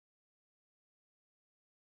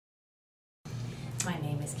My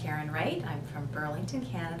name is Wright. I'm from Burlington,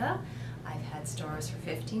 Canada. I've had stores for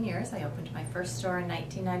 15 years. I opened my first store in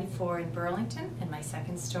 1994 in Burlington and my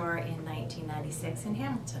second store in 1996 in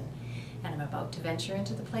Hamilton. And I'm about to venture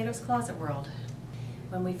into the Plato's Closet world.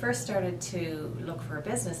 When we first started to look for a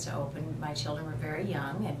business to open, my children were very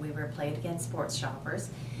young and we were played against sports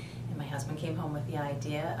shoppers. And my husband came home with the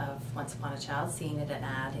idea of Once Upon a Child, seeing it an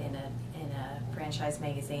ad in a franchise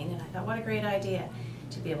magazine, and I thought, what a great idea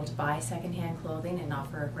to be able to buy secondhand clothing and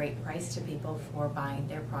offer a great price to people for buying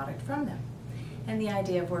their product from them. And the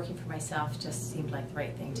idea of working for myself just seemed like the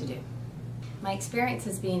right thing to do. My experience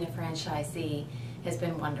as being a franchisee has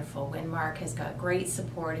been wonderful. Winmark has got great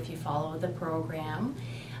support if you follow the program.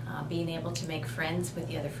 Being able to make friends with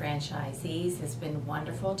the other franchisees has been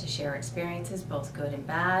wonderful, to share experiences, both good and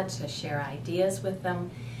bad, to share ideas with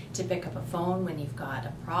them, to pick up a phone when you've got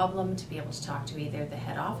a problem, to be able to talk to either the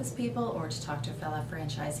head office people or to talk to a fellow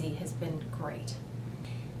franchisee has been great.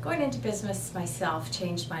 Going into business myself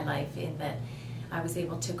changed my life in that I was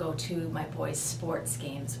able to go to my boys' sports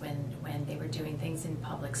games when they were doing things in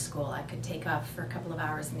public school. I could take off for a couple of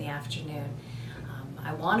hours in the afternoon.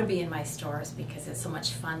 I want to be in my stores because it's so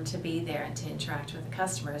much fun to be there and to interact with the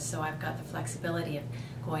customers, so I've got the flexibility of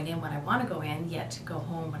going in when I want to go in, yet to go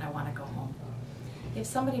home when I want to go home. If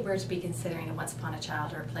somebody were to be considering a Once Upon a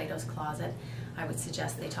Child or a Plato's Closet, I would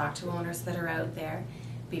suggest they talk to owners that are out there,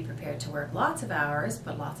 be prepared to work lots of hours,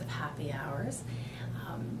 but lots of happy hours,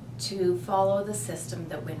 to follow the system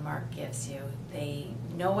that Winmark gives you. They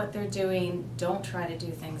know what they're doing. Don't try to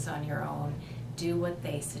do things on your own. Do what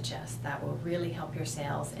they suggest. That will really help your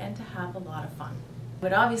sales and to have a lot of fun. I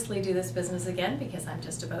would obviously do this business again because I'm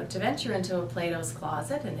just about to venture into a Plato's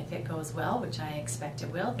Closet, and if it goes well, which I expect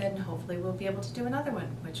it will, then hopefully we'll be able to do another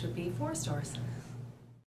one, which would be 4 stores.